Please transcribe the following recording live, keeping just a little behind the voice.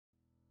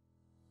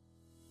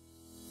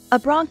A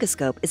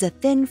bronchoscope is a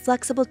thin,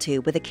 flexible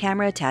tube with a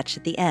camera attached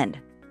at the end.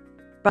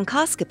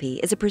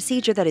 Bronchoscopy is a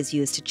procedure that is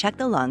used to check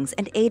the lungs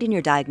and aid in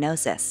your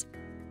diagnosis.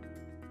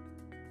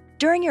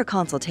 During your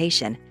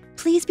consultation,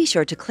 please be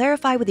sure to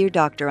clarify with your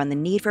doctor on the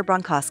need for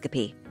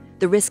bronchoscopy,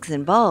 the risks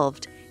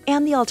involved,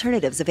 and the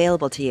alternatives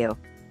available to you.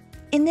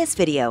 In this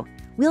video,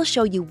 we'll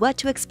show you what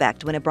to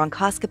expect when a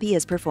bronchoscopy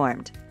is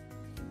performed.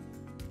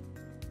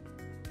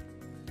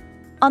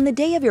 On the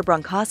day of your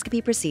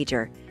bronchoscopy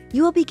procedure,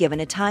 you will be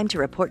given a time to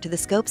report to the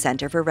scope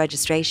center for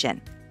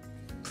registration.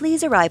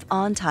 Please arrive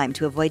on time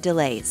to avoid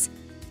delays.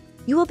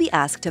 You will be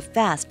asked to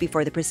fast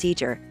before the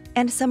procedure,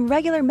 and some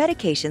regular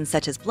medications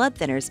such as blood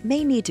thinners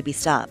may need to be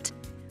stopped.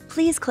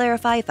 Please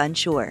clarify if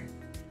unsure.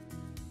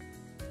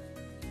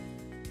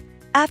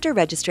 After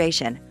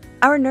registration,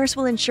 our nurse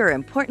will ensure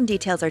important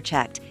details are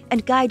checked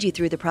and guide you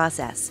through the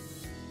process.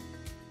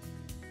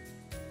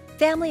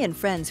 Family and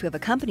friends who have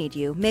accompanied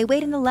you may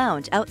wait in the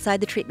lounge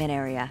outside the treatment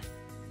area.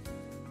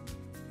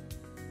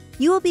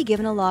 You will be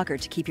given a locker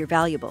to keep your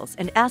valuables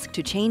and asked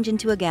to change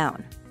into a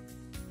gown.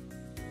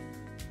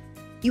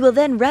 You will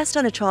then rest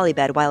on a trolley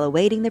bed while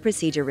awaiting the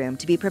procedure room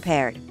to be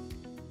prepared.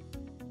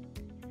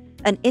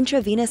 An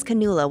intravenous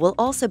cannula will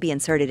also be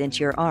inserted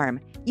into your arm,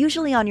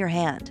 usually on your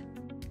hand.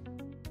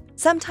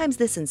 Sometimes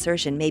this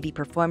insertion may be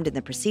performed in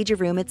the procedure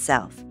room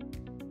itself.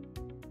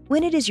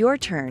 When it is your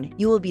turn,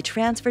 you will be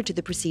transferred to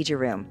the procedure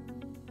room.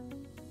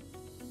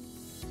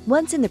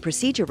 Once in the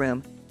procedure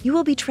room, you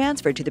will be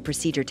transferred to the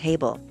procedure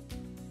table.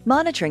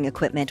 Monitoring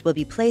equipment will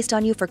be placed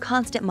on you for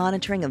constant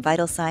monitoring of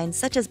vital signs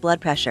such as blood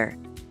pressure.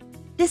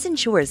 This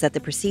ensures that the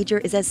procedure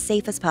is as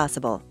safe as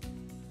possible.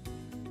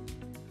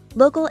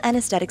 Local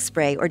anesthetic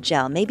spray or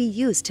gel may be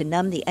used to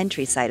numb the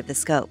entry site of the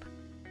scope.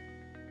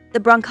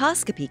 The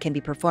bronchoscopy can be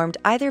performed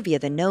either via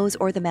the nose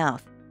or the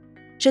mouth.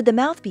 Should the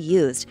mouth be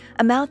used,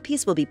 a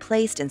mouthpiece will be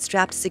placed and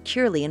strapped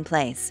securely in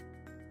place.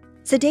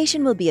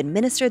 Sedation will be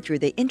administered through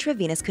the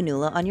intravenous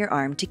cannula on your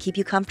arm to keep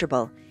you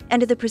comfortable,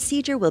 and the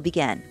procedure will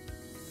begin.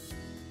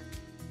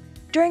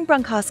 During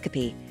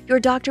bronchoscopy, your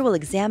doctor will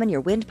examine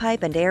your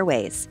windpipe and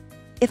airways.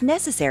 If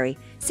necessary,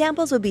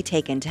 samples will be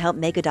taken to help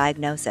make a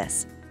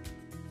diagnosis.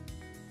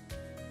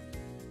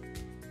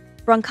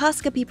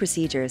 Bronchoscopy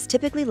procedures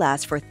typically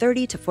last for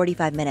 30 to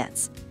 45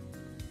 minutes.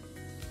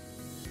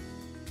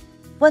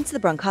 Once the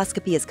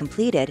bronchoscopy is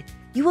completed,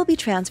 you will be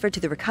transferred to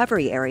the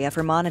recovery area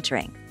for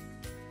monitoring.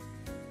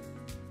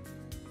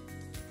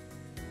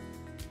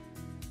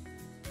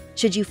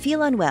 Should you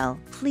feel unwell,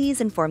 please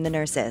inform the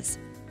nurses.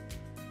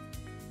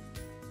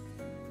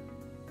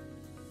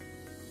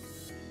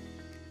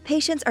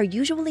 Patients are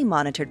usually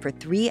monitored for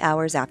 3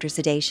 hours after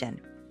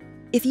sedation.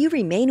 If you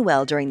remain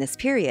well during this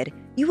period,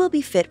 you will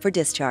be fit for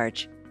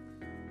discharge.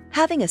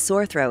 Having a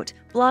sore throat,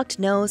 blocked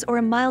nose, or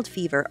a mild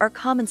fever are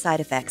common side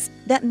effects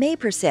that may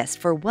persist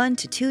for 1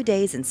 to 2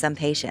 days in some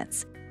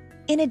patients.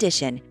 In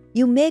addition,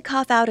 you may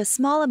cough out a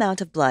small amount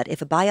of blood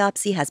if a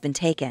biopsy has been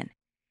taken.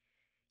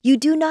 You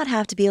do not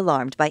have to be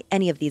alarmed by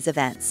any of these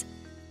events.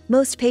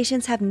 Most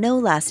patients have no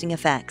lasting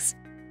effects.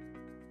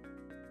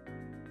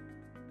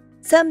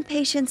 Some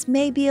patients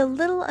may be a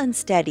little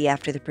unsteady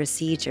after the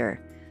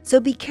procedure, so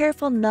be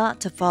careful not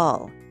to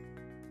fall.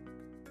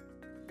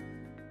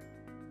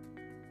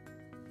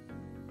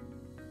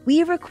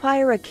 We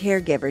require a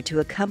caregiver to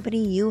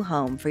accompany you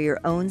home for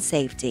your own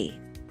safety.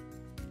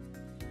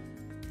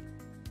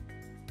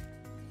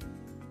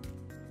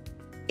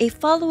 A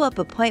follow-up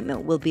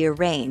appointment will be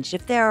arranged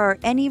if there are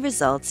any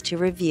results to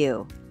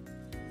review.